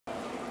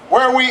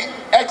where we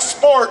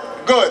export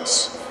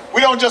goods.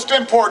 We don't just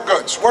import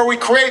goods, where we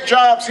create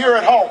jobs here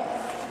at home,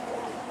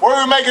 where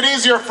we make it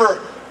easier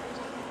for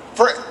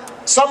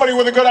somebody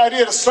with a good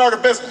idea to start a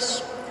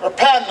business or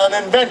patent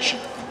an invention.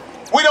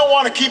 We don't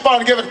want to keep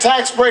on giving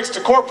tax breaks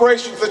to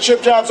corporations that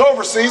ship jobs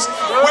overseas.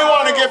 We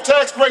want to give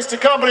tax breaks to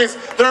companies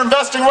that are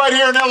investing right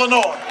here in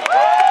Illinois,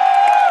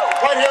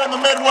 right here in the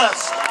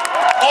Midwest,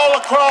 all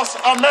across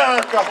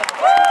America,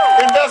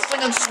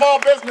 investing in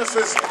small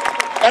businesses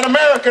and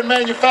American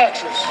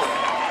manufacturers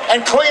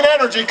and clean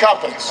energy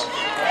companies.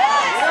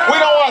 We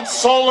don't want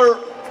solar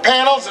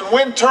panels and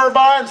wind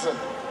turbines and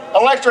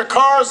electric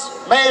cars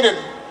made in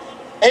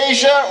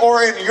Asia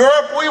or in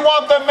Europe. We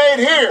want them made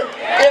here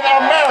in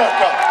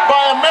America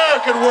by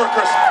American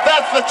workers.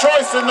 That's the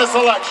choice in this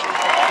election.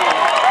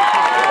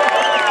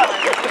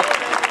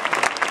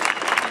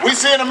 We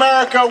see in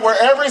America where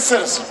every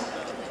citizen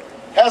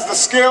has the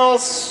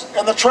skills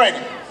and the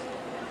training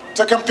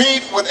to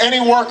compete with any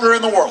worker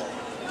in the world.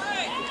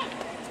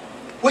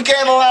 We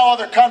can't allow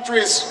other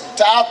countries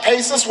to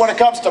outpace us when it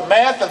comes to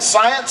math and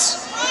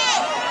science.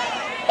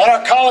 And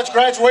our college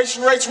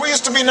graduation rates, we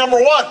used to be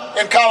 #1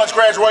 in college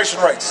graduation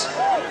rates.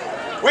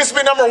 We used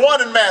to be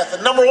 #1 in math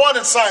and #1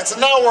 in science,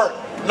 and now we're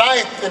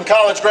 9th in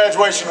college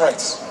graduation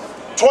rates,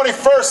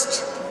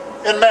 21st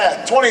in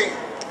math,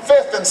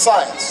 25th in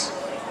science.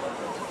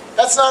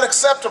 That's not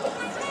acceptable.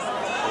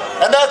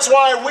 And that's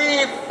why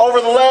we,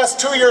 over the last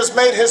 2 years,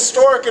 made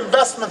historic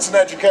investments in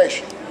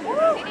education.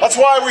 That's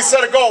why we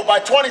set a goal. By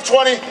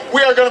 2020,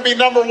 we are going to be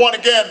 #1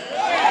 again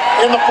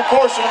in the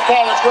proportion of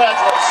college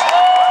graduates.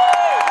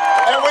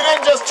 And we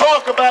didn't just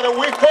talk about it,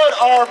 we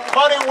put our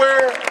money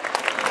where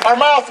our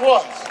mouth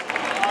was.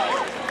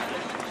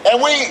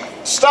 And we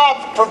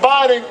stopped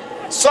providing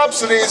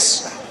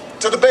subsidies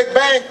to the big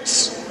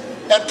banks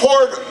and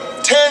poured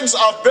tens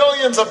of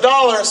billions of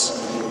dollars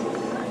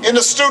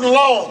into student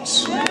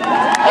loans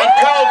and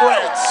Pell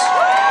Grants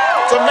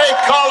to make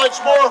college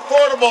more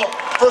affordable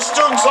for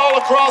students all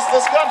across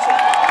this country.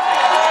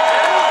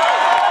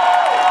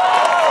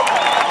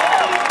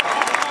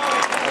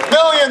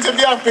 Millions of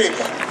young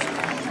people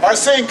are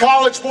seeing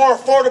college more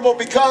affordable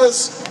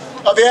because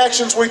of the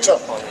actions we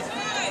took.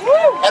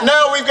 And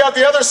now we've got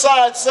the other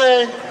side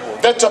saying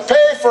that to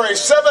pay for a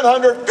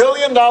 $700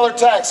 billion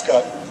tax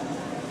cut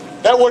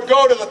that would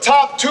go to the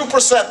top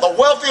 2%, the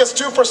wealthiest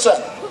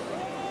 2%,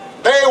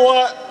 they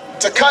want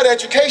to cut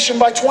education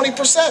by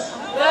 20%.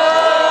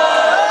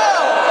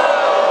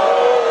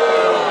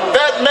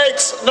 That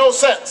makes no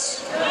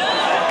sense.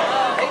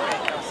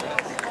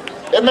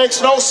 It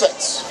makes no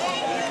sense.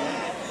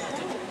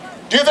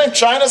 Do you think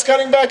China's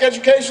cutting back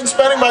education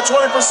spending by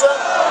 20%?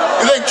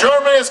 You think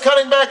Germany is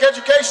cutting back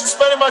education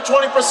spending by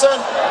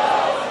 20%?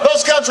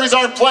 Those countries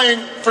aren't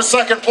playing for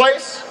second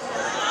place.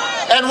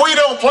 And we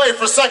don't play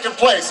for second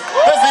place.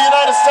 This is the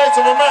United States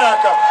of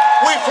America.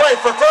 We play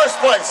for first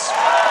place.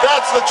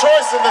 That's the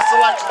choice in this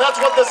election. That's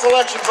what this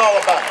election's all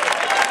about.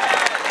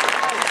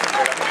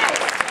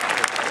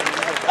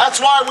 That's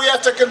why we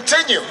have to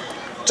continue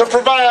to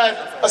provide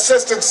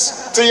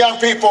assistance to young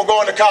people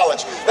going to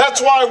college.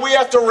 That's why we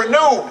have to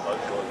renew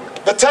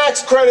the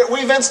tax credit.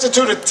 We've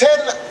instituted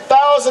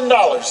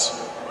 $10,000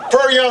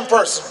 per young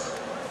person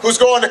who's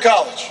going to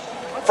college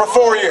for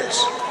 4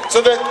 years,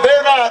 so that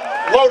they're not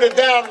loaded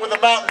down with a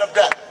mountain of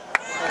debt.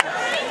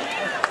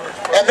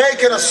 And they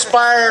can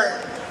aspire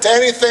to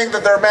anything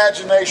that their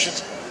imagination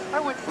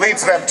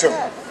leads them to.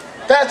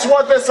 That's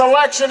what this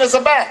election is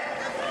about.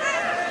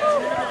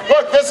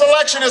 Look, this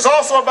election is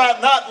also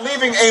about not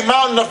leaving a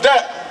mountain of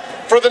debt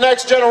for the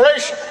next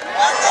generation.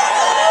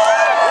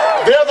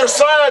 The other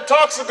side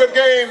talks a good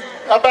game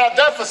about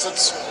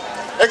deficits,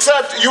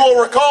 except you will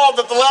recall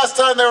that the last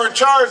time they were in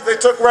charge, they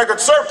took record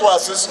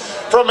surpluses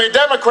from a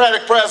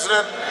Democratic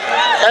president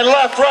and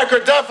left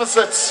record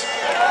deficits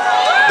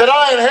that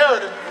I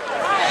inherited.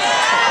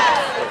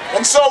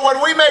 And so when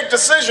we make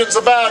decisions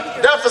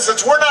about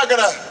deficits, we're not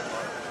going to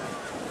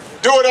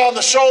do it on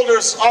the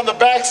shoulders, on the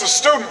backs of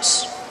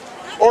students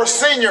or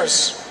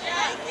seniors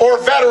or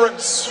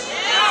veterans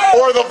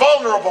or the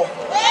vulnerable.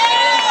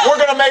 We're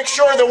going to make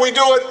sure that we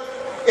do it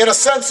in a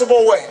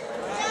sensible way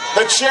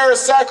that shares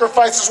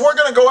sacrifices. We're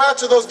going to go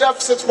after those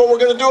deficits, but we're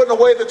going to do it in a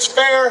way that's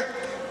fair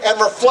and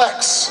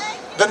reflects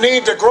the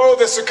need to grow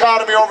this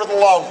economy over the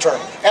long term.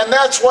 And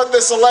that's what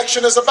this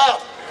election is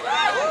about.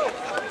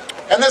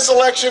 And this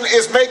election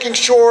is making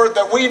sure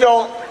that we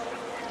don't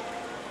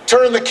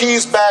turn the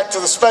keys back to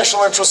the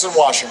special interests in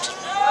Washington.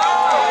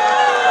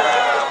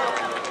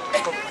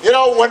 You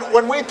know,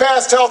 when we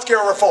passed health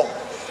care reform,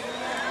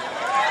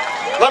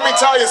 let me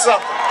tell you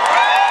something.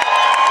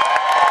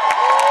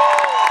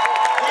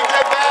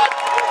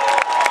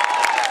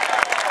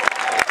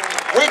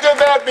 We did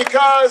that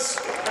because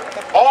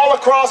all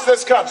across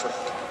this country,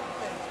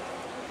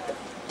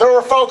 there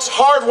were folks,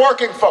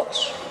 hard-working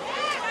folks,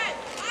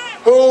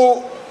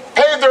 who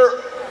paid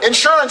their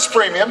insurance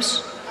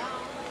premiums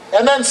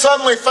and then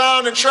suddenly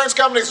found insurance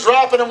companies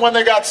dropping them when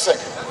they got sick.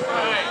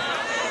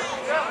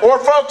 Or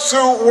folks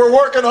who were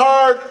working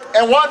hard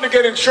and wanted to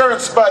get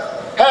insurance but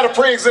had a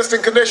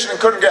pre-existing condition and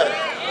couldn't get it.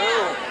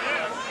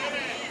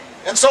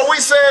 And so we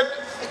said,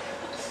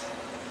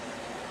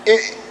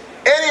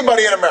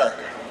 anybody in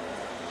America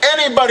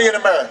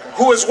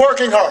who is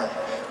working hard,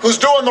 who's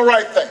doing the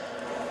right thing,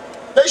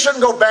 they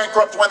shouldn't go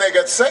bankrupt when they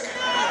get sick.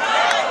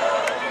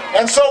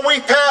 And so we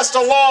passed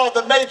a law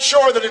that made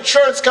sure that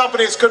insurance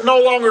companies could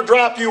no longer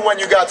drop you when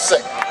you got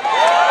sick.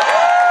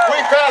 We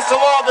passed a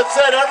law that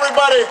said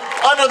everybody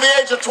under the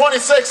age of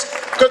 26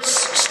 could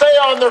stay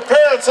on their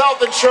parents'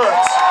 health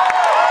insurance.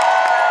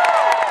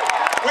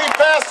 We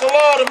passed a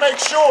law to make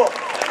sure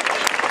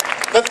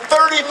that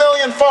 30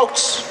 million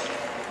folks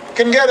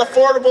can get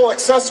affordable,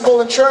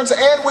 accessible insurance,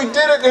 and we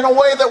did it in a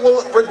way that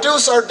will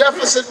reduce our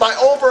deficit by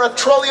over $1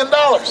 trillion.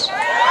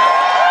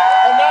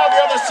 And now the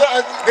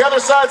other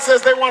side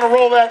says they want to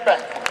roll that back.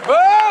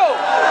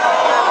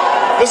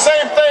 The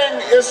same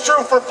thing is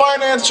true for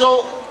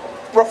financial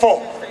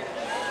reform.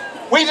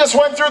 We just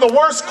went through the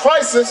worst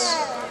crisis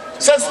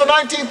since the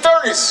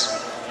 1930s.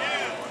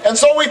 And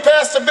so we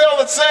passed a bill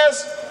that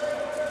says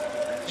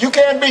you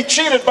can't be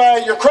cheated by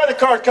your credit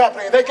card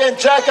company. They can't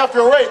jack up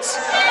your rates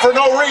for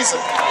no reason.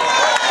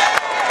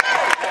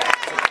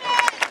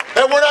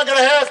 That we're not going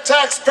to have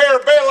taxpayer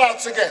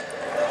bailouts again.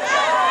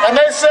 And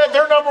they said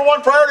their number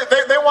one priority,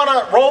 they want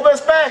to roll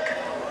this back.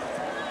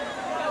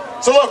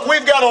 So look,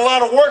 we've got a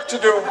lot of work to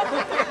do,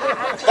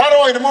 not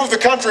only to move the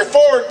country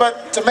forward,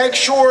 but to make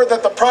sure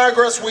that the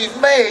progress we've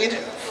made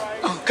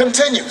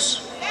continues.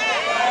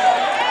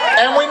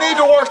 And we need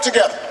to work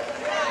together,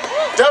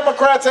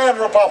 Democrats and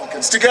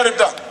Republicans, to get it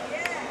done.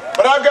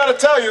 But I've got to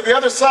tell you, the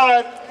other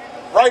side,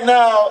 right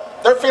now,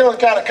 they're feeling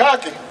kind of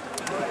cocky.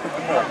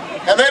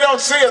 And they don't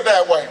see it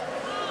that way.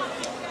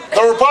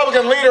 The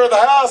Republican leader of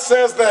the House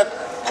says that,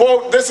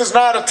 quote, this is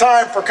not a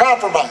time for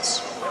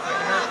compromise.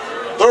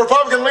 The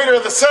Republican leader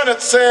of the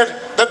Senate said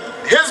that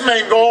his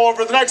main goal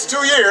over the next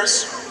 2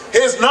 years,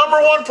 his number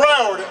one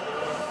priority,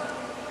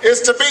 is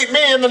to beat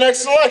me in the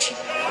next election.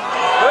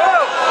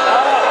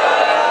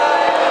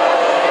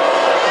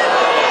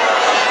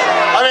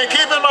 I mean,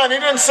 keep in mind, he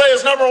didn't say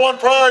his number one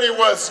priority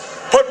was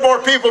put more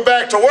people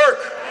back to work,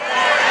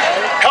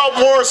 help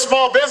more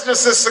small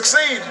businesses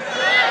succeed.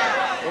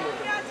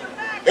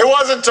 It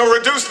wasn't to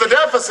reduce the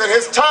deficit.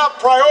 His top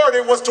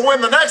priority was to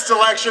win the next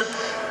election.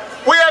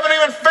 We haven't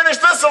even finished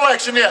this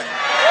election yet.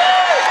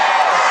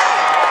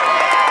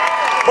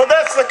 But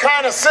that's the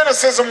kind of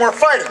cynicism we're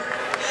fighting.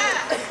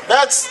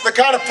 That's the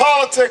kind of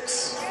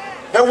politics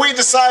that we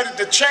decided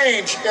to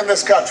change in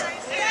this country.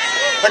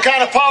 The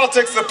kind of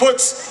politics that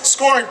puts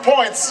scoring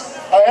points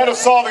ahead of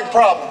solving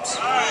problems.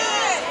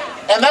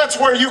 And that's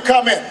where you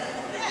come in.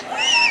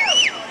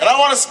 And I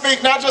want to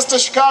speak not just to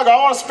Chicago, I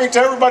want to speak to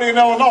everybody in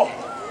Illinois.